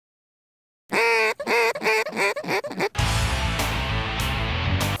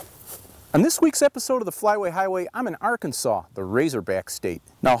On this week's episode of the Flyaway Highway, I'm in Arkansas, the Razorback state.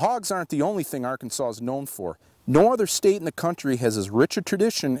 Now, hogs aren't the only thing Arkansas is known for. No other state in the country has as rich a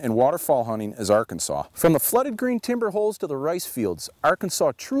tradition in waterfowl hunting as Arkansas. From the flooded green timber holes to the rice fields,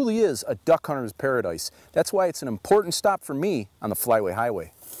 Arkansas truly is a duck hunter's paradise. That's why it's an important stop for me on the Flyaway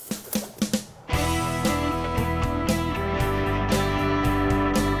Highway.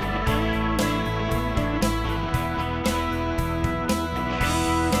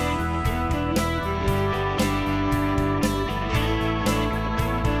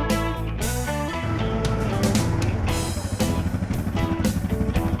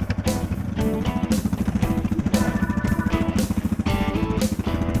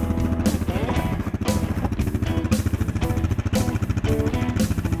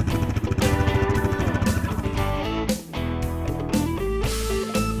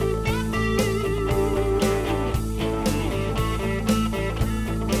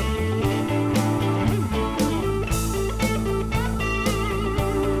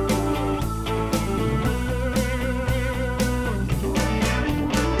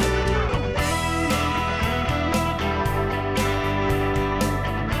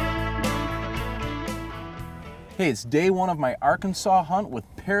 Hey, it's day one of my Arkansas hunt with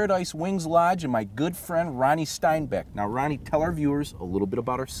Paradisewings Lodge and my good friend Ronnie Steinbeck. Now Ronnie, tell our viewers a little bit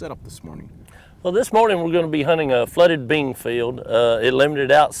about our setup this morning. Well, this morning we're going to be hunting a flooded bean field. It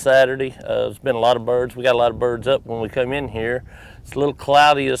limited out Saturday. There's been a lot of birds. We got a lot of birds up when we come in here. It's a little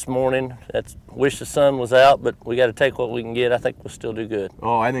cloudy this morning. Wish the sun was out, but we got to take what we can get. I think we'll still do good.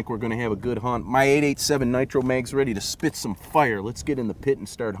 Oh, I think we're going to have a good hunt. My 887 Nitro Mag's ready to spit some fire. Let's get in the pit and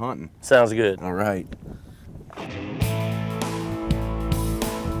start hunting. Sounds good. All right.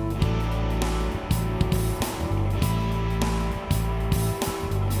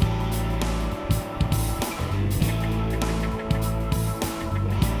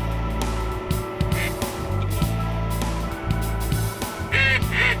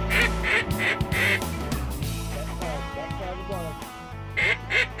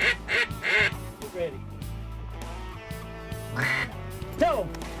 Tell 'em.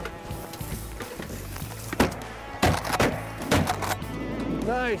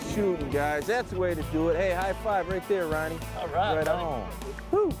 Nice shooting, guys. That's the way to do it. Hey, high five right there, Ronnie. All right. Right on.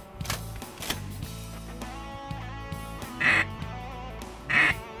 Woo.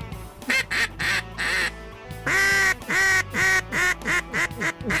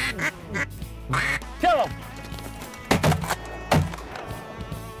 Tell 'em.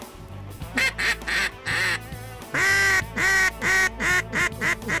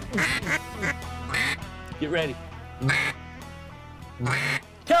 Get ready.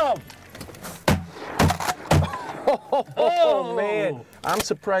 Tell 'em. Oh, man. I'm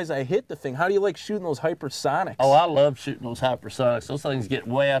surprised I hit the thing. How do you like shooting those hypersonics? Oh, I love shooting those hypersonics. Those things get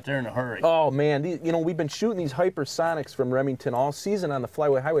way out there in a hurry. Oh, man. We've been shooting these hypersonics from Remington all season on the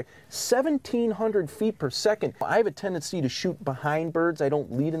Flyaway Highway. 1,700 feet per second. I have a tendency to shoot behind birds. I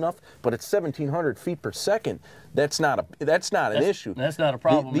don't lead enough, but at 1,700 feet per second, that's not an issue. That's not a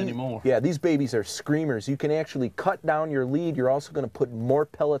problem anymore. Yeah, these babies are screamers. You can actually cut down your lead. You're also going to put more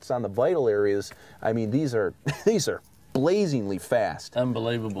pellets on the vital areas. I mean, these are blazingly fast.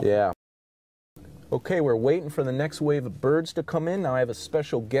 Unbelievable. Yeah. Okay, we're waiting for the next wave of birds to come in. Now I have a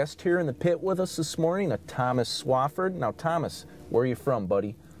special guest here in the pit with us this morning, a Thomas Swafford. Now Thomas, where are you from,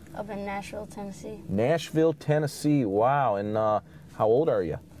 buddy? Up in Nashville, Tennessee. Nashville, Tennessee. Wow. And how old are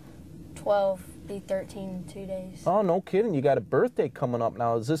you? 12, be 13 in 2 days. Oh, no kidding. You got a birthday coming up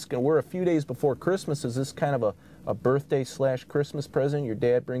now. We're a few days before Christmas. Is this kind of a birthday / Christmas present? Your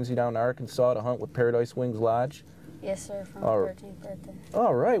dad brings you down to Arkansas to hunt with Paradisewings Lodge? Yes, sir, for my 13th birthday.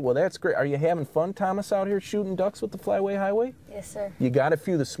 All right, well, that's great. Are you having fun, Thomas, out here shooting ducks with the Flyaway Highway? Yes, sir. You got a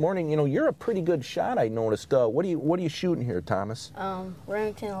few this morning. You know, you're a pretty good shot, I noticed. What are you shooting here, Thomas?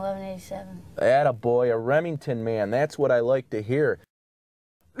 Remington 1187. Attaboy, a Remington man. That's what I like to hear.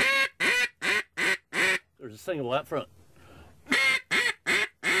 There's a single out front.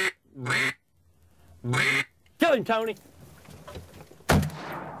 Kill him, Tony.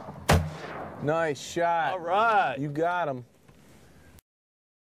 Nice shot. All right. You got him.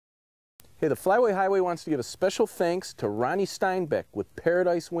 Hey, the Flyaway Highway wants to give a special thanks to Ronnie Steinbeck with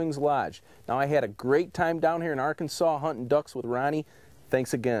Paradisewings Lodge. Now, I had a great time down here in Arkansas hunting ducks with Ronnie.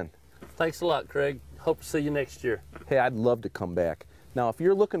 Thanks again. Thanks a lot, Craig. Hope to see you next year. Hey, I'd love to come back. Now, if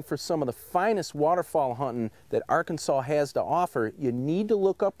you're looking for some of the finest waterfowl hunting that Arkansas has to offer, you need to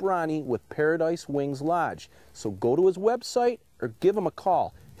look up Ronnie with Paradisewings Lodge. So go to his website or give him a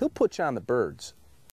call. He'll put you on the birds.